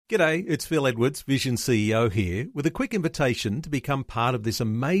G'day, it's Phil Edwards, Vision CEO here, with a quick invitation to become part of this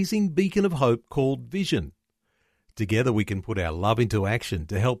amazing beacon of hope called Vision. Together we can put our love into action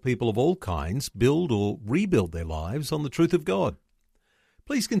to help people of all kinds build or rebuild their lives on the truth of God.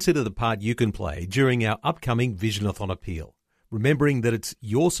 Please consider the part you can play during our upcoming Visionathon appeal, remembering that it's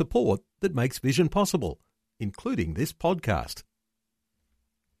your support that makes Vision possible, including this podcast.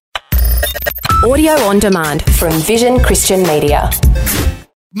 Audio on demand from Vision Christian Media.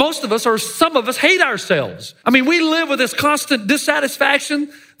 Most of us, or some of us, hate ourselves. I mean, we live with this constant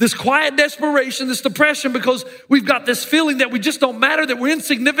dissatisfaction, this quiet desperation, this depression, because we've got this feeling that we just don't matter, that we're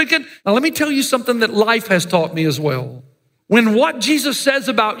insignificant. Now, let me tell you something that life has taught me as well. When what Jesus says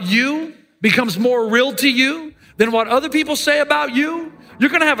about you becomes more real to you than what other people say about you,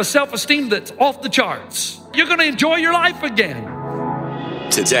 you're going to have a self-esteem that's off the charts. You're going to enjoy your life again.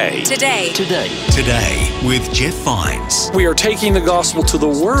 Today with Jeff Vines. We are taking the gospel to the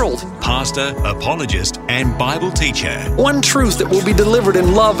world. Pastor, apologist, and Bible teacher. One truth that will be delivered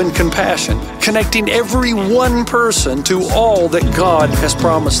in love and compassion, connecting every one person to all that God has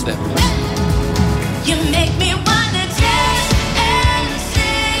promised them. You make me wanna dance and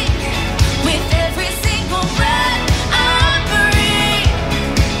sing with every single breath I breathe.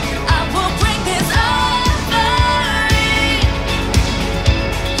 I will bring this offering.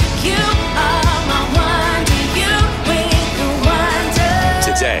 You are my wonder, you bring the wonder.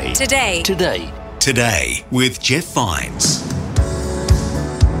 Today with Jeff Vines.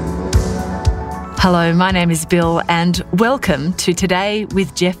 Hello, my name is Bill and welcome to Today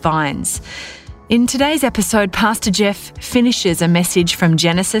with Jeff Vines. In today's episode, Pastor Jeff finishes a message from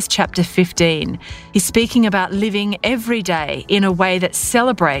Genesis chapter 15. He's speaking about living every day in a way that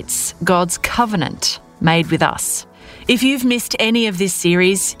celebrates God's covenant made with us. If you've missed any of this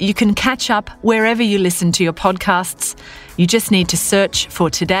series, you can catch up wherever you listen to your podcasts. You just need to search for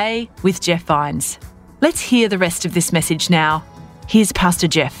Today with Jeff Vines. Let's hear the rest of this message now. Here's Pastor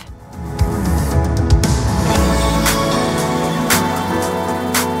Jeff.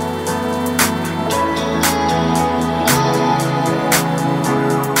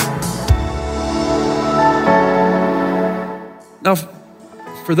 Now,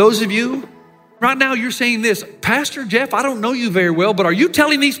 for those of you, right now you're saying this, Pastor Jeff, I don't know you very well, but are you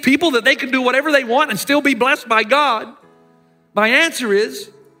telling these people that they can do whatever they want and still be blessed by God? My answer is,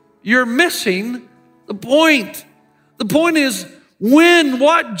 you're missing the point. The point is, when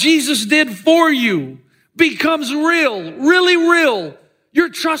what Jesus did for you becomes real, really real, your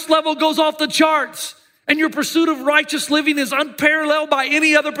trust level goes off the charts and your pursuit of righteous living is unparalleled by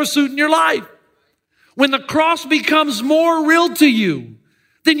any other pursuit in your life. When the cross becomes more real to you,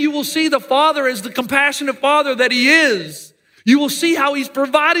 then you will see the Father as the compassionate Father that He is. You will see how He's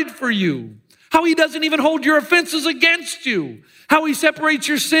provided for you, how He doesn't even hold your offenses against you, how He separates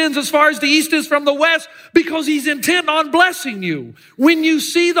your sins as far as the east is from the west because He's intent on blessing you. When you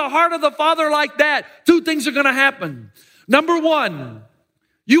see the heart of the Father like that, two things are going to happen. Number one,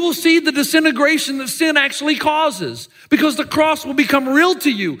 you will see the disintegration that sin actually causes because the cross will become real to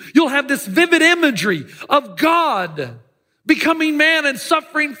you. You'll have this vivid imagery of God becoming man and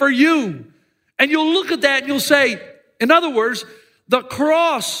suffering for you. And you'll look at that and you'll say, in other words, the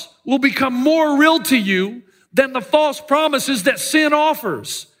cross will become more real to you than the false promises that sin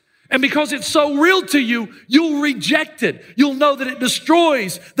offers. And because it's so real to you, you'll reject it. You'll know that it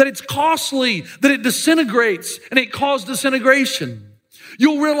destroys, that it's costly, that it disintegrates, and it caused disintegration.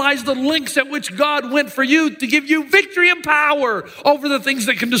 You'll realize the lengths at which God went for you to give you victory and power over the things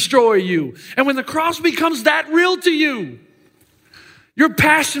that can destroy you. And when the cross becomes that real to you, your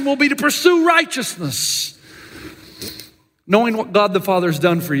passion will be to pursue righteousness, knowing what God the Father has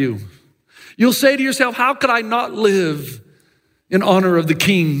done for you. You'll say to yourself, how could I not live in honor of the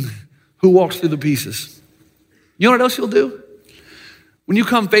King who walks through the pieces? You know what else you'll do? When you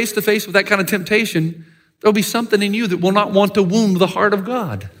come face to face with that kind of temptation, there'll be something in you that will not want to wound the heart of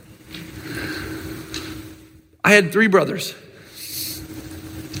God. I had 3 brothers.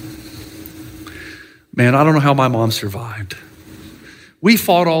 Man, I don't know how my mom survived. We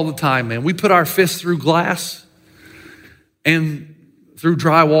fought all the time, man. We put our fists through glass and through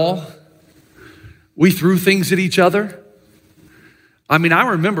drywall. We threw things at each other. I mean, I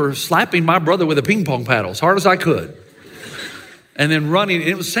remember slapping my brother with a ping pong paddle as hard as I could. And then running,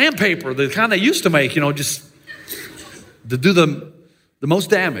 it was sandpaper, the kind they used to make, just to do the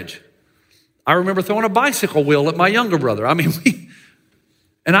most damage. I remember throwing a bicycle wheel at my younger brother. And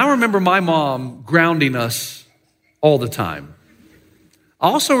I remember my mom grounding us all the time. I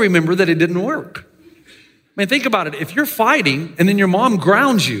also remember that it didn't work. Think about it. If you're fighting and then your mom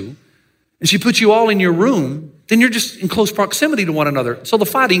grounds you and she puts you all in your room then you're just in close proximity to one another. So the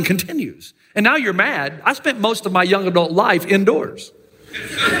fighting continues. And now you're mad. I spent most of my young adult life indoors.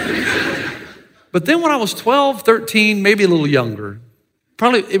 But then when I was 12, 13, maybe a little younger,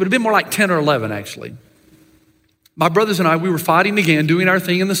 probably it would have been more like 10 or 11 actually. My brothers and I, we were fighting again, doing our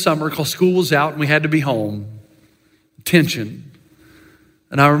thing in the summer because school was out and we had to be home. Tension.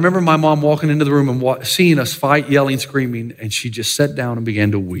 And I remember my mom walking into the room and seeing us fight, yelling, screaming, and she just sat down and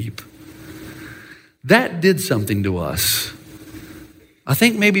began to weep. That did something to us. I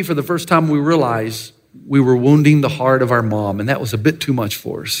think maybe for the first time we realized we were wounding the heart of our mom, and that was a bit too much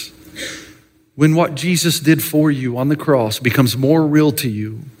for us. When what Jesus did for you on the cross becomes more real to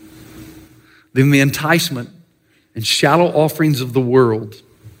you than the enticement and shallow offerings of the world,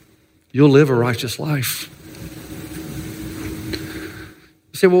 you'll live a righteous life.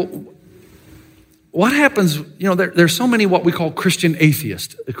 You say, well, what happens, there's so many what we call Christian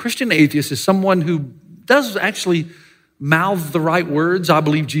atheists. A Christian atheist is someone who does actually mouth the right words. I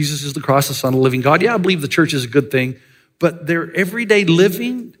believe Jesus is the Christ, the Son of the living God. Yeah, I believe the church is a good thing. But their everyday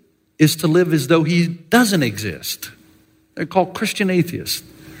living is to live as though he doesn't exist. They're called Christian atheists.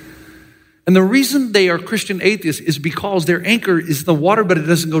 And the reason they are Christian atheists is because their anchor is the water, but it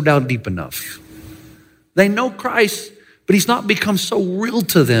doesn't go down deep enough. They know Christ, but he's not become so real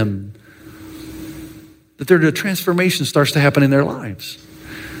to them that the transformation starts to happen in their lives.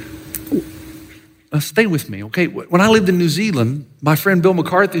 Now stay with me, okay? When I lived in New Zealand, my friend Bill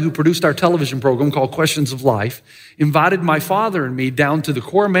McCarthy, who produced our television program called Questions of Life, invited my father and me down to the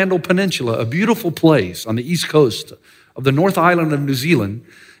Coromandel Peninsula, a beautiful place on the east coast of the North Island of New Zealand,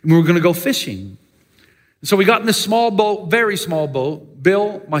 and we were going to go fishing. And so we got in this small boat, very small boat,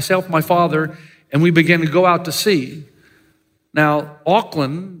 Bill, myself, my father, and we began to go out to sea. Now,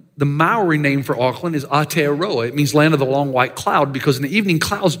 Auckland, the Maori name for Auckland is Aotearoa. It means land of the long white cloud because in the evening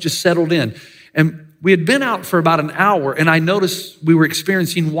clouds just settled in. And we had been out for about an hour and I noticed we were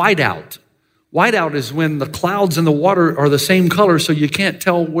experiencing whiteout. Whiteout is when the clouds and the water are the same color so you can't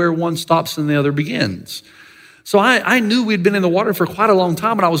tell where one stops and the other begins. So I knew we'd been in the water for quite a long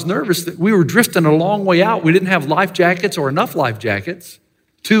time and I was nervous that we were drifting a long way out. We didn't have life jackets or enough life jackets,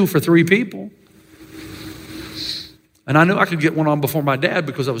 2 for 3 people. And I knew I could get one on before my dad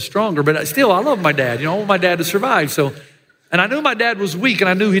because I was stronger, but still, I love my dad. I want my dad to survive. And I knew my dad was weak and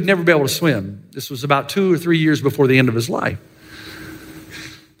I knew he'd never be able to swim. This was about 2 or 3 years before the end of his life.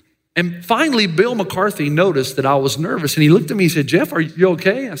 And finally, Bill McCarthy noticed that I was nervous and he looked at me and said, "Jeff, are you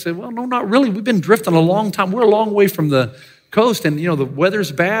okay?" I said, "Well, no, not really. We've been drifting a long time. We're a long way from the coast and, the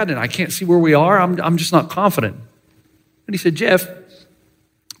weather's bad and I can't see where we are. I'm just not confident." And he said, "Jeff,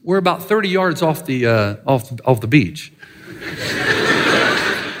 we're about 30 yards off the beach."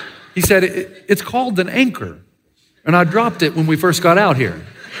 He said, "It's called an anchor. And I dropped it when we first got out here."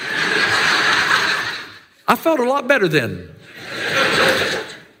 I felt a lot better then.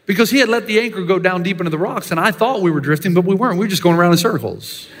 Because he had let the anchor go down deep into the rocks and I thought we were drifting, but we weren't. We were just going around in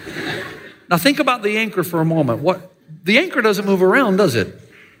circles. Now think about the anchor for a moment. The anchor doesn't move around, does it?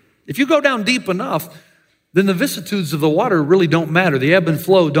 If you go down deep enough, then the vicissitudes of the water really don't matter. The ebb and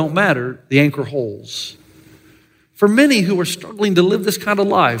flow don't matter. The anchor holds. For many who are struggling to live this kind of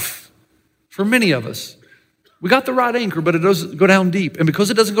life, for many of us, we got the right anchor, but it doesn't go down deep. And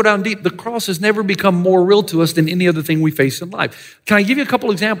because it doesn't go down deep, the cross has never become more real to us than any other thing we face in life. Can I give you a couple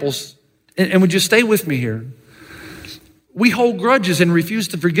examples? And would you stay with me here? We hold grudges and refuse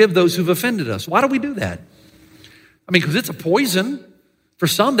to forgive those who've offended us. Why do we do that? Because it's a poison. For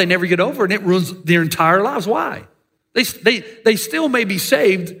some, they never get over it and it ruins their entire lives. Why? They still may be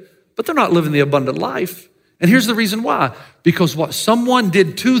saved, but they're not living the abundant life. And here's the reason why. Because what someone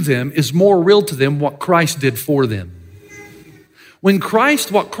did to them is more real to them what Christ did for them. When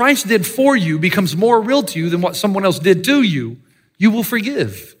what Christ did for you becomes more real to you than what someone else did to you, you will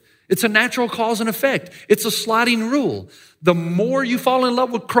forgive. It's a natural cause and effect. It's a sliding rule. The more you fall in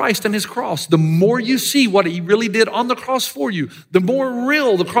love with Christ and his cross, the more you see what he really did on the cross for you, the more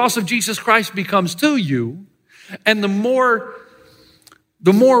real the cross of Jesus Christ becomes to you, and the more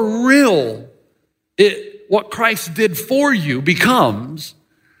real what Christ did for you becomes,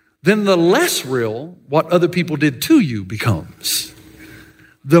 then the less real what other people did to you becomes.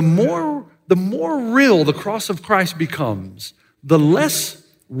 The more real the cross of Christ becomes, the less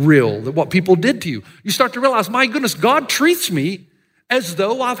real that what people did to you. You start to realize, my goodness, God treats me as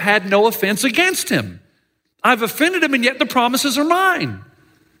though I've had no offense against him. I've offended him and yet the promises are mine.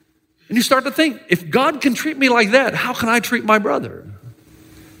 And you start to think, if God can treat me like that, how can I treat my brother?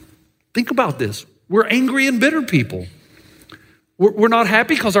 Think about this. We're angry and bitter people. We're not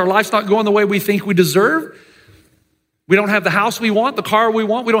happy because our life's not going the way we think we deserve. We don't have the house we want, the car we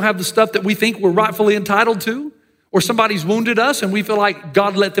want. We don't have the stuff that we think we're rightfully entitled to. Or somebody's wounded us and we feel like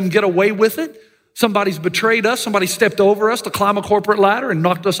God let them get away with it. Somebody's betrayed us. Somebody stepped over us to climb a corporate ladder and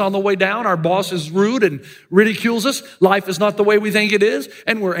knocked us on the way down. Our boss is rude and ridicules us. Life is not the way we think it is.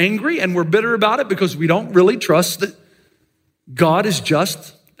 And we're angry and we're bitter about it because we don't really trust that God is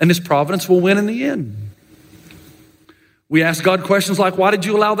just and His providence will win in the end. We ask God questions like, why did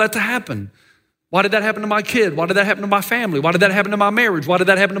you allow that to happen? Why did that happen to my kid? Why did that happen to my family? Why did that happen to my marriage? Why did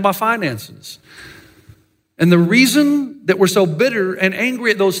that happen to my finances? And the reason that we're so bitter and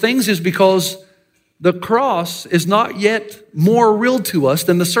angry at those things is because the cross is not yet more real to us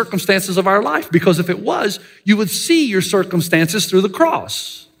than the circumstances of our life. Because if it was, you would see your circumstances through the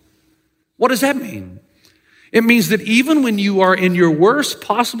cross. What does that mean? It means that even when you are in your worst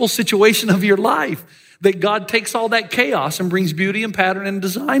possible situation of your life, that God takes all that chaos and brings beauty and pattern and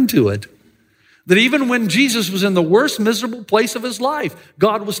design to it. That even when Jesus was in the worst miserable place of His life,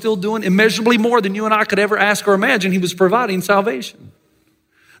 God was still doing immeasurably more than you and I could ever ask or imagine. He was providing salvation.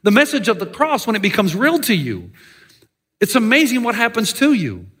 The message of the cross, when it becomes real to you, it's amazing what happens to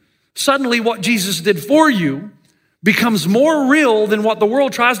you. Suddenly what Jesus did for you becomes more real than what the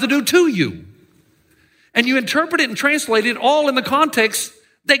world tries to do to you. And you interpret it and translate it all in the context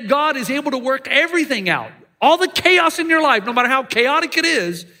that God is able to work everything out. All the chaos in your life, no matter how chaotic it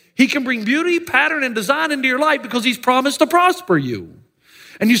is, He can bring beauty, pattern, and design into your life because He's promised to prosper you.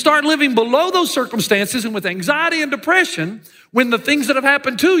 And you start living below those circumstances and with anxiety and depression when the things that have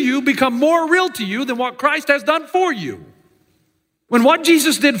happened to you become more real to you than what Christ has done for you. When what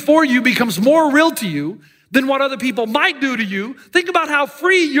Jesus did for you becomes more real to you than what other people might do to you, think about how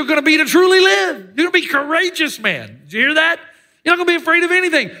free you're going to be to truly live. You're going to be courageous, man. Did you hear that? You're not going to be afraid of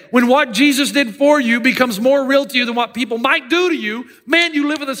anything. When what Jesus did for you becomes more real to you than what people might do to you, man, you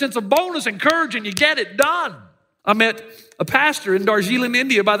live with a sense of boldness and courage and you get it done. I met a pastor in Darjeeling,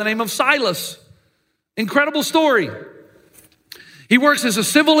 India by the name of Silas. Incredible story. He works as a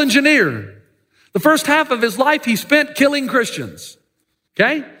civil engineer. The first half of his life he spent killing Christians.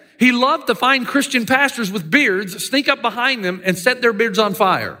 Okay? He loved to find Christian pastors with beards, sneak up behind them and set their beards on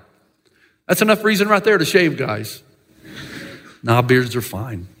fire. That's enough reason right there to shave, guys. Nah, beards are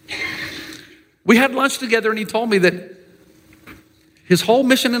fine. We had lunch together and he told me that his whole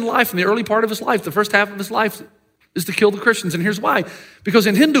mission in life, in the early part of his life, the first half of his life, is to kill the Christians. And here's why. Because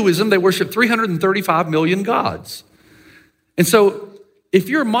in Hinduism, they worship 335 million gods. And so if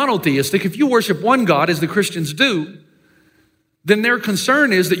you're monotheistic, if you worship one God as the Christians do, then their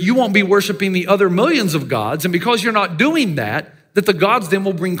concern is that you won't be worshiping the other millions of gods. And because you're not doing that, that the gods then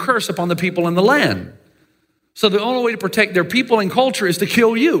will bring curse upon the people in the land. So the only way to protect their people and culture is to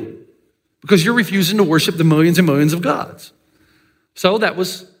kill you because you're refusing to worship the millions and millions of gods. So that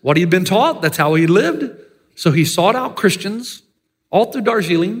was what he had been taught. That's how he lived. So he sought out Christians all through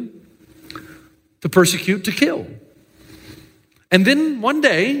Darjeeling to persecute, to kill. And then one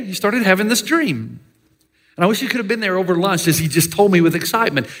day he started having this dream. And I wish he could have been there over lunch as he just told me with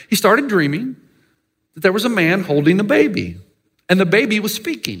excitement. He started dreaming that there was a man holding a baby and the baby was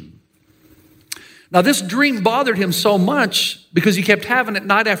speaking. Now this dream bothered him so much because he kept having it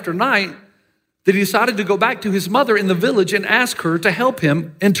night after night that he decided to go back to his mother in the village and ask her to help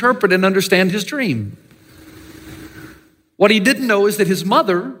him interpret and understand his dream. What he didn't know is that his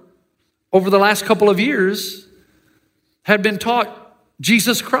mother, over the last couple of years, had been taught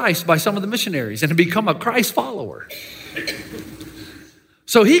Jesus Christ by some of the missionaries and had become a Christ follower.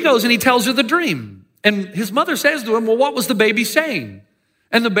 So he goes and he tells her the dream. And his mother says to him, well, what was the baby saying?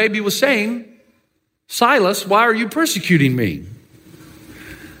 And the baby was saying, Silas, why are you persecuting me?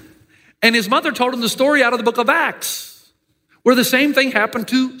 And his mother told him the story out of the book of Acts, where the same thing happened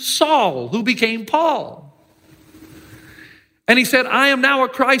to Saul, who became Paul. And he said, I am now a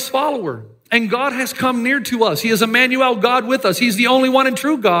Christ follower, and God has come near to us. He is Emmanuel, God with us. He's the only one and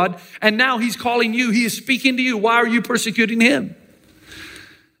true God, and now he's calling you. He is speaking to you. Why are you persecuting him?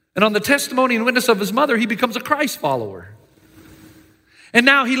 And on the testimony and witness of his mother, he becomes a Christ follower. And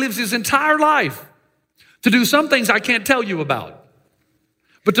now he lives his entire life to do some things I can't tell you about,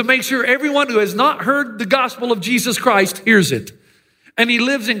 but to make sure everyone who has not heard the gospel of Jesus Christ hears it. And he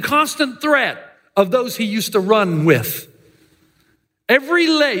lives in constant threat of those he used to run with.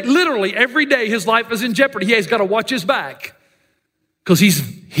 Literally every day his life is in jeopardy. He's got to watch his back because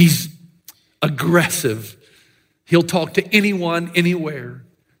he's aggressive. He'll talk to anyone, anywhere.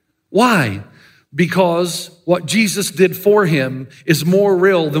 Why? Because what Jesus did for him is more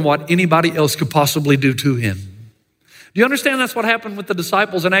real than what anybody else could possibly do to him. Do you understand that's what happened with the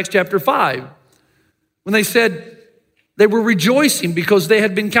disciples in Acts chapter 5? When they said they were rejoicing because they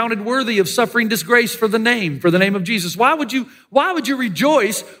had been counted worthy of suffering disgrace for the name of Jesus. Why would you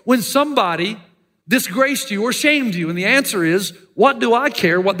rejoice when somebody disgraced you or shamed you? And the answer is, what do I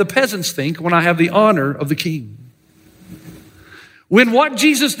care what the peasants think when I have the honor of the king? When what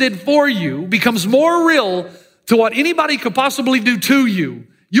Jesus did for you becomes more real to what anybody could possibly do to you,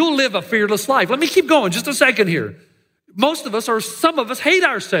 you'll live a fearless life. Let me keep going just a second here. Most of us, or some of us, hate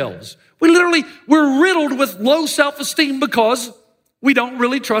ourselves. We're riddled with low self-esteem because we don't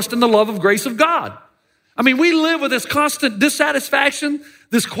really trust in the love of grace of God. I mean, we live with this constant dissatisfaction,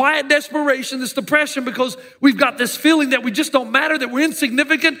 this quiet desperation, this depression because we've got this feeling that we just don't matter, that we're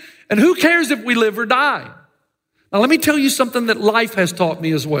insignificant, and who cares if we live or die? Now, let me tell you something that life has taught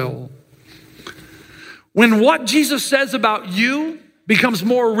me as well. When what Jesus says about you becomes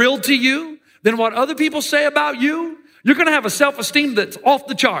more real to you than what other people say about you, you're going to have a self-esteem that's off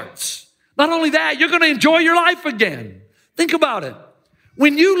the charts. Not only that, you're going to enjoy your life again. Think about it.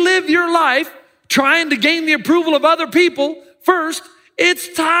 When you live your life trying to gain the approval of other people, first,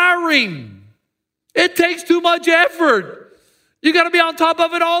 it's tiring. It takes too much effort. You got to be on top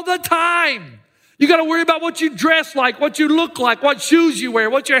of it all the time. You got to worry about what you dress like, what you look like, what shoes you wear,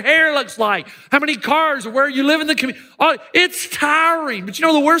 what your hair looks like, how many cars, or where you live in the community. Oh, it's tiring. But you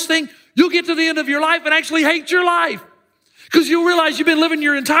know the worst thing? You'll get to the end of your life and actually hate your life because you realize you've been living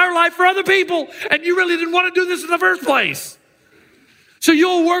your entire life for other people and you really didn't want to do this in the first place. So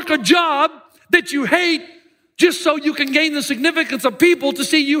you'll work a job that you hate just so you can gain the significance of people to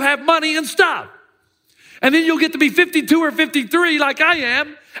see you have money and stuff. And then you'll get to be 52 or 53 like I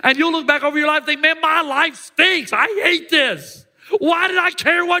am, and you'll look back over your life and think, man, my life stinks. I hate this. Why did I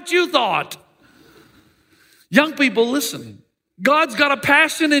care what you thought? Young people, listen. God's got a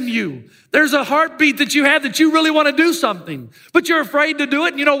passion in you. There's a heartbeat that you have that you really want to do something, but you're afraid to do it.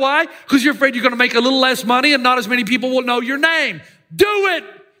 And you know why? Because you're afraid you're going to make a little less money and not as many people will know your name. Do it.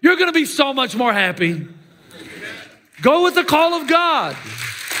 You're going to be so much more happy. Go with the call of God.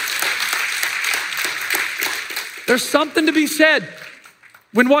 There's something to be said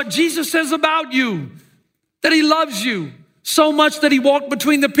when what Jesus says about you, that he loves you so much that he walked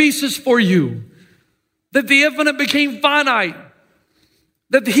between the pieces for you, that the infinite became finite,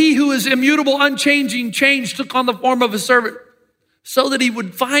 that he who is immutable, unchanging, changed, took on the form of a servant so that he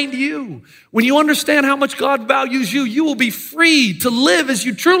would find you. When you understand how much God values you, you will be free to live as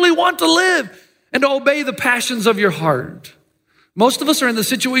you truly want to live and to obey the passions of your heart. Most of us are in the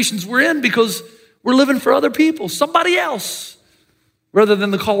situations we're in because we're living for other people, somebody else, rather than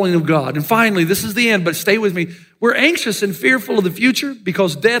the calling of God. And finally, this is the end, but stay with me. We're anxious and fearful of the future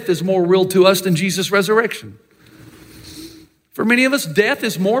because death is more real to us than Jesus' resurrection. For many of us, death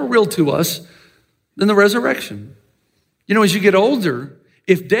is more real to us than the resurrection. You know, as you get older,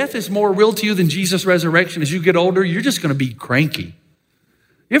 if death is more real to you than Jesus' resurrection, as you get older, you're just going to be cranky.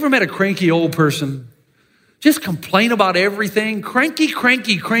 You ever met a cranky old person? Just complain about everything. Cranky.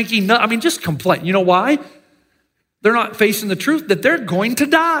 Just complain. You know why? They're not facing the truth that they're going to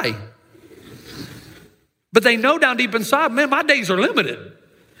die. But they know down deep inside, man, my days are limited.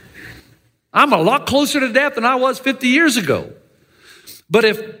 I'm a lot closer to death than I was 50 years ago. But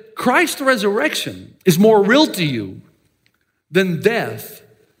if Christ's resurrection is more real to you than death,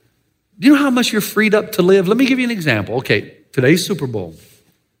 do you know how much you're freed up to live? Let me give you an example. Okay, today's Super Bowl.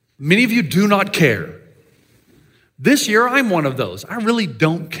 Many of you do not care. This year, I'm one of those. I really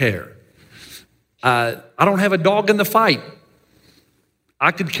don't care. I don't have a dog in the fight.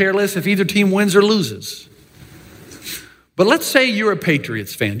 I could care less if either team wins or loses. But let's say you're a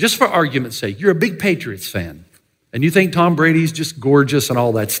Patriots fan, just for argument's sake. You're a big Patriots fan, and you think Tom Brady's just gorgeous and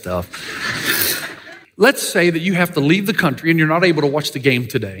all that stuff. Let's say that you have to leave the country and you're not able to watch the game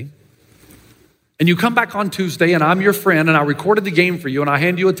today. And you come back on Tuesday and I'm your friend and I recorded the game for you and I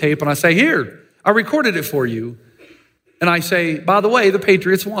hand you a tape and I say, here, I recorded it for you. And I say, by the way, the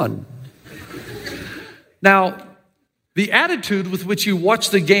Patriots won. Now, the attitude with which you watch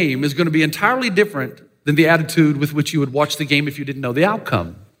the game is going to be entirely different than the attitude with which you would watch the game if you didn't know the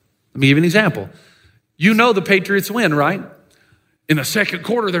outcome. Let me give you an example. You know the Patriots win, right? In the second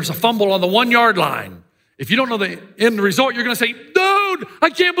quarter, there's a fumble on the 1 yard line. If you don't know the end result, you're going to say, dude,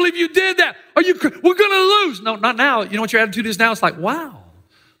 I can't believe you did that. We're going to lose. No, not now. You know what your attitude is now? It's like, wow,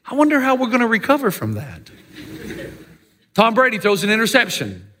 I wonder how we're going to recover from that. Tom Brady throws an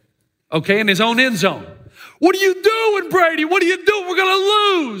interception, okay, in his own end zone. What are you doing, Brady? What are you doing? We're going to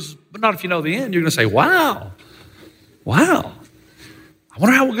lose. But not if you know the end. You're going to say, wow. I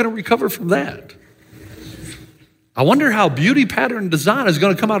wonder how we're going to recover from that. I wonder how beauty, pattern, design is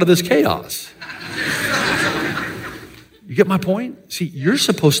going to come out of this chaos. You get my point? See, you're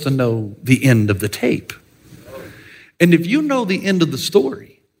supposed to know the end of the tape. And if you know the end of the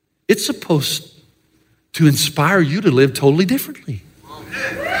story, it's supposed to inspire you to live totally differently.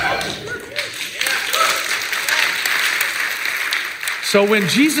 So when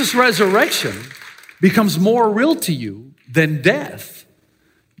Jesus' resurrection becomes more real to you than death,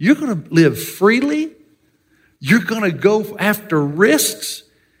 you're going to live freely. You're going to go after risks.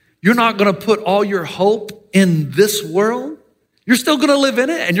 You're not going to put all your hope in this world. You're still going to live in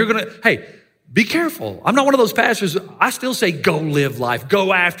it, and you're going to, hey, be careful. I'm not one of those pastors. I still say go live life.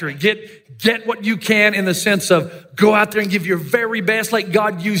 Go after it. Get what you can in the sense of go out there and give your very best. Let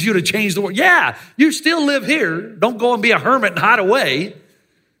God use you to change the world. Yeah, you still live here. Don't go and be a hermit and hide away.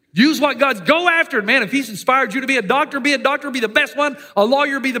 Use what God's, go after it, man. If he's inspired you to be a doctor, be the best one. A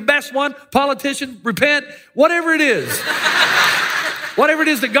lawyer, be the best one. Politician, repent. Whatever it is. Whatever it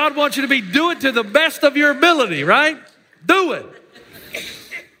is that God wants you to be, do it to the best of your ability, right? Do it.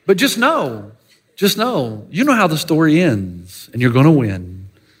 But just know, you know how the story ends, and you're going to win.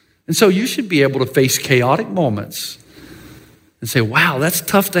 And so you should be able to face chaotic moments and say, wow, that's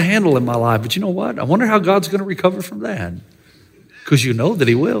tough to handle in my life. But you know what? I wonder how God's going to recover from that. Because you know that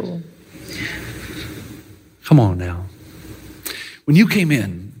he will. Come on now. When you came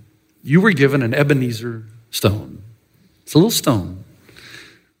in, you were given an Ebenezer stone. It's a little stone.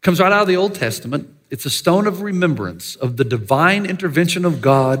 Comes right out of the Old Testament. It's a stone of remembrance of the divine intervention of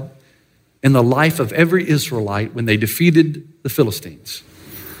God in the life of every Israelite when they defeated the Philistines.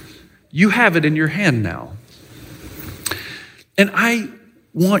 You have it in your hand now. And I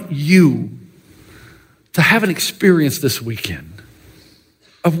want you to have an experience this weekend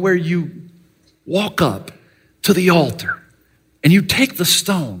of where you walk up to the altar and you take the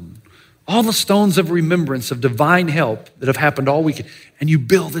stone, all the stones of remembrance of divine help that have happened all weekend, and you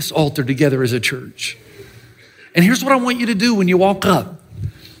build this altar together as a church. And here's what I want you to do when you walk up.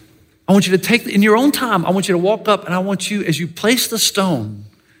 I want you to take, in your own time, I want you to walk up, and I want you, as you place the stone,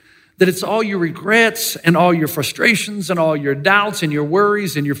 that it's all your regrets and all your frustrations and all your doubts and your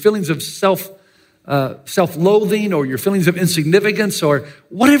worries and your feelings of self-loathing or your feelings of insignificance or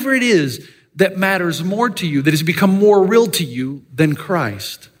whatever it is that matters more to you, that has become more real to you than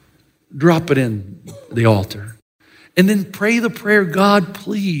Christ. Drop it in the altar. And then pray the prayer, God,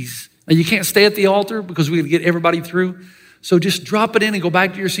 please. Now, you can't stay at the altar because we got to get everybody through. So just drop it in and go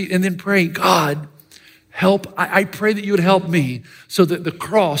back to your seat and then pray, God, help. I pray that you would help me so that the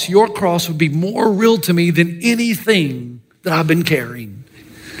cross, your cross, would be more real to me than anything that I've been carrying.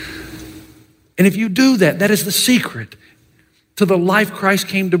 And if you do that, that is the secret to the life Christ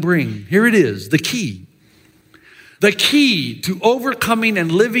came to bring. Here it is, the key. The key to overcoming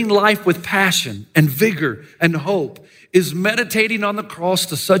and living life with passion and vigor and hope is meditating on the cross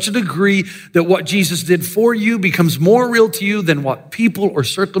to such a degree that what Jesus did for you becomes more real to you than what people or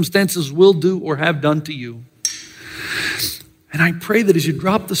circumstances will do or have done to you. And I pray that as you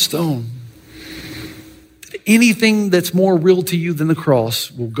drop the stone, that anything that's more real to you than the cross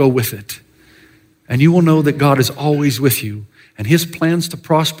will go with it. And you will know that God is always with you, and his plans to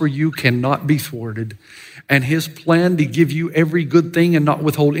prosper you cannot be thwarted. And his plan to give you every good thing and not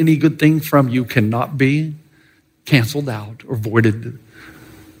withhold any good thing from you cannot be canceled out or voided,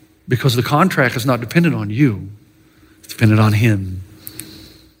 because the contract is not dependent on you. It's dependent on him.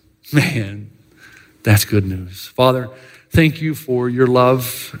 Man, that's good news. Father, thank you for your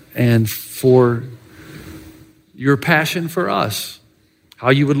love and for your passion for us.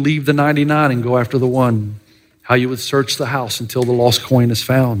 How you would leave the 99 and go after the one. How you would search the house until the lost coin is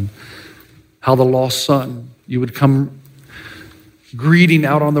found. How the lost son, you would come greeting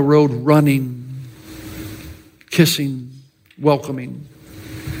out on the road, running, kissing, welcoming.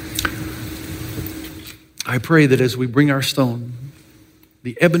 I pray that as we bring our stone,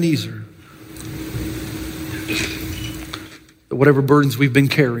 the Ebenezer, that whatever burdens we've been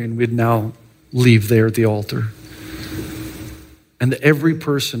carrying, we'd now leave there at the altar. And that every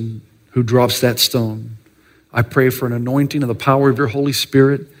person who drops that stone, I pray for an anointing of the power of your Holy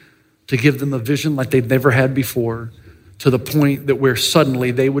Spirit to give them a vision like they've never had before, to the point that where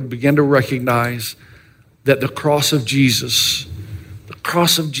suddenly they would begin to recognize that the cross of Jesus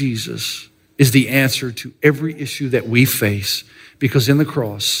is the answer to every issue that we face. Because in the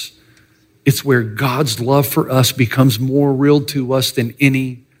cross, it's where God's love for us becomes more real to us than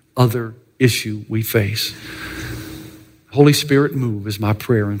any other issue we face. Holy Spirit, move is my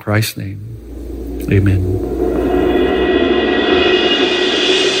prayer in Christ's name. Amen.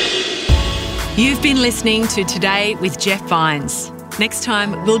 You've been listening to Today with Jeff Vines. Next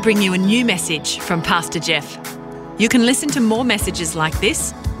time, we'll bring you a new message from Pastor Jeff. You can listen to more messages like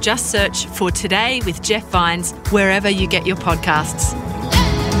this. Just search for Today with Jeff Vines wherever you get your podcasts.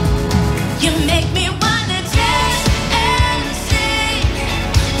 You make me wanna dance and sing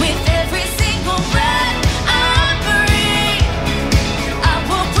with every single breath I breathe. I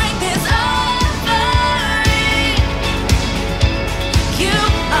will bring this offering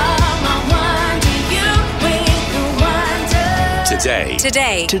Today.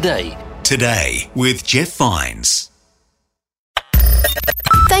 Today with Jeff Vines.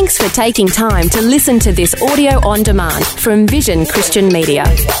 Thanks for taking time to listen to this audio on demand from Vision Christian Media.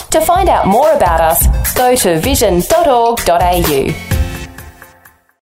 To find out more about us, go to vision.org.au.